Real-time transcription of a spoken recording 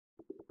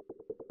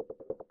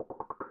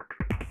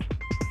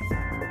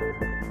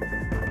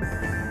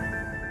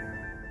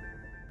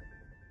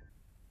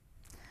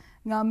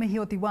Ngā mihi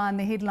o te wā in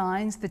the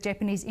headlines, the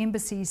Japanese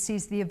embassy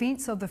says the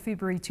events of the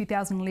February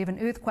 2011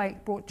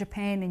 earthquake brought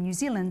Japan and New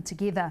Zealand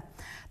together.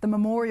 The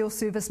memorial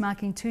service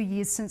marking 2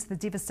 years since the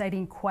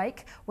devastating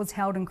quake was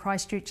held in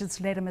Christchurch's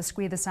Latimer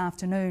Square this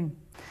afternoon.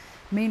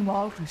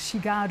 Meanwhile,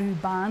 Shigeru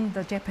Ban,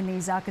 the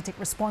Japanese architect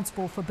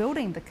responsible for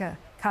building the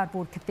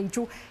cardboard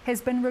cathedral,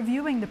 has been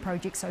reviewing the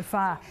project so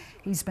far.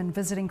 He's been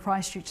visiting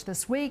Christchurch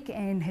this week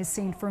and has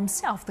seen for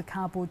himself the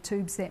cardboard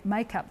tubes that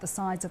make up the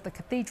sides of the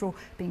cathedral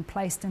being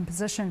placed in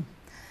position.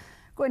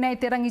 Koe nei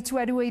te rangi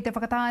tuarua I te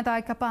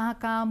whakataetai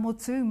Kapahaka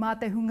motu mā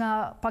te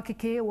hunga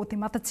pakeke o te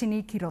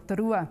Matatini ki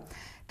Rotorua.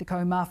 Te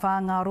kaumawha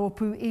ngā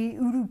rōpū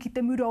uru ki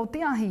te mura o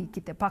te ahi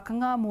ki te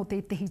pakanga mō te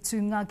tehi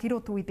tūnga ki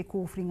roto I te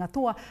kōwhiringa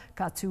toa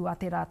ka tū a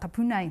te rā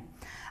tapunei.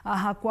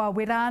 Aha kua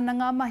werāna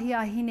ngā mahi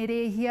a hine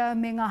rehia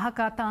me ngā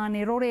haka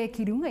tāne rore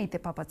ki runga I te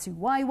papatū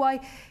waiwai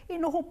I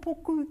noho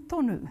poku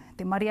tonu.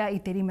 Te maria I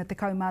te rima te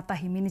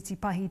kaumātahi miniti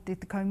pahi te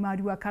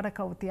kaumārua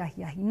karaka o te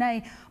ahi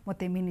nei mo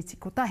te miniti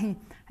kotahi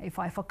hei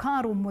whai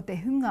whakaro mo te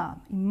hunga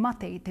I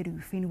mate I te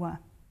rū whenua.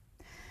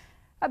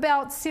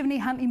 About 70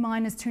 Huntly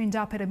miners turned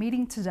up at a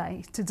meeting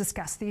today to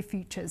discuss their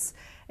futures.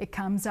 It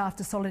comes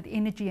after Solid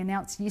Energy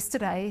announced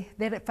yesterday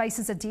that it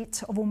faces a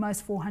debt of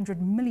almost $400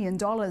 million.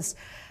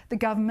 The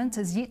government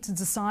is yet to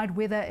decide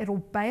whether it'll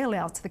bail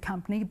out the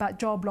company, but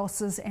job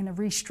losses and a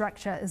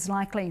restructure is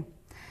likely.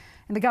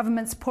 And the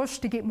government's push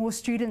to get more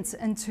students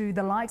into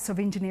the likes of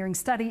engineering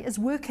study is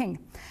working.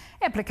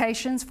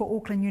 Applications for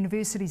Auckland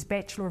University's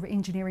Bachelor of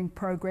Engineering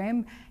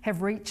program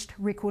have reached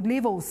record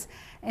levels,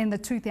 and the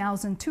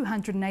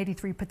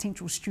 2,283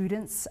 potential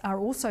students are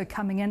also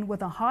coming in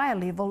with a higher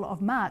level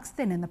of marks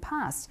than in the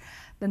past.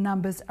 The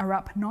numbers are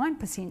up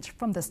 9%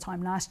 from this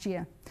time last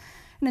year.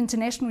 In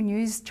international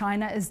news,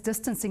 China is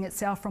distancing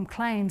itself from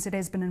claims it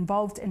has been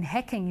involved in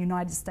hacking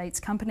United States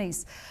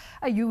companies.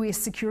 A US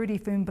security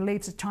firm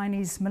believes a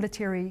Chinese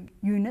military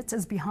unit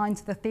is behind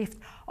the theft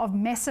of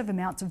massive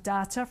amounts of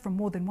data from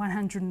more than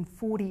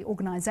 140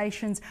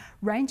 organisations,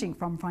 ranging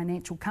from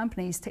financial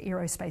companies to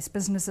aerospace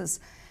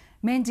businesses.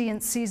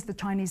 Mandiant says the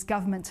Chinese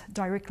government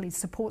directly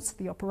supports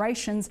the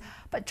operations,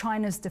 but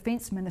China's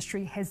defence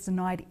ministry has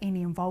denied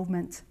any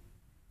involvement.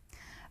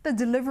 The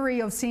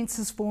delivery of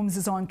census forms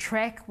is on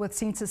track, with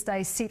Census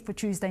Day set for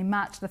Tuesday,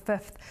 March the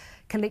 5th.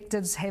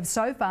 Collectives have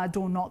so far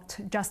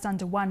door-knocked just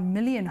under 1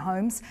 million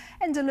homes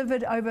and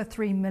delivered over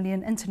 3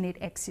 million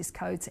internet access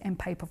codes and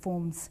paper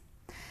forms.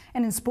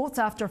 And in sports,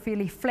 after a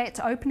fairly flat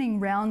opening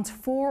round,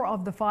 4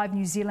 of the 5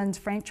 New Zealand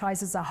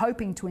franchises are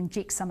hoping to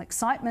inject some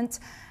excitement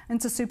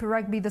into Super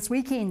Rugby this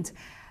weekend.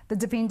 The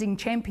defending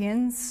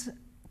champions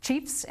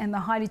Chiefs and the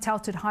highly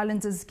touted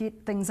Highlanders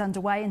get things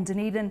underway in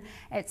Dunedin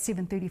at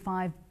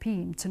 7:35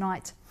 p.m.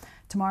 tonight.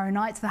 Tomorrow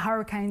night, the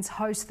Hurricanes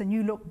host the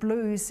New Look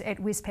Blues at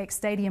Westpac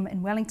Stadium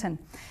in Wellington.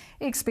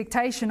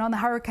 Expectation on the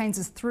Hurricanes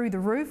is through the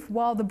roof,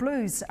 while the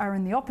Blues are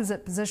in the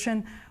opposite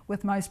position,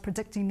 with most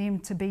predicting them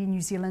to be New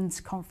Zealand's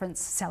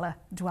conference cellar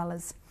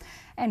dwellers.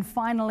 And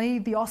finally,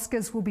 the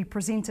Oscars will be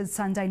presented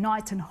Sunday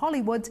night in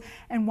Hollywood,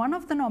 and one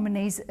of the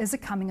nominees is a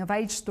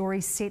coming-of-age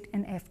story set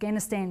in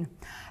Afghanistan.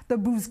 The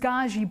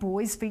Buzgaji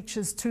Boys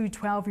features 2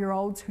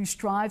 12-year-olds who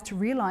strive to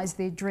realise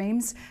their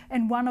dreams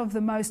in one of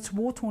the most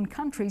war-torn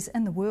countries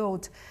in the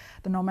world.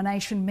 The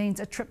nomination means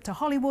a trip to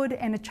Hollywood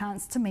and a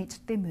chance to meet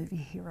their movie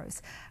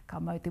heroes. Ka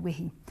mau te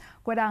wehi.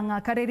 Koe rā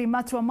ngā karere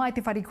matua mai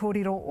te whare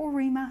kōrero o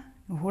Rima,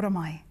 nuhora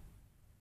mai.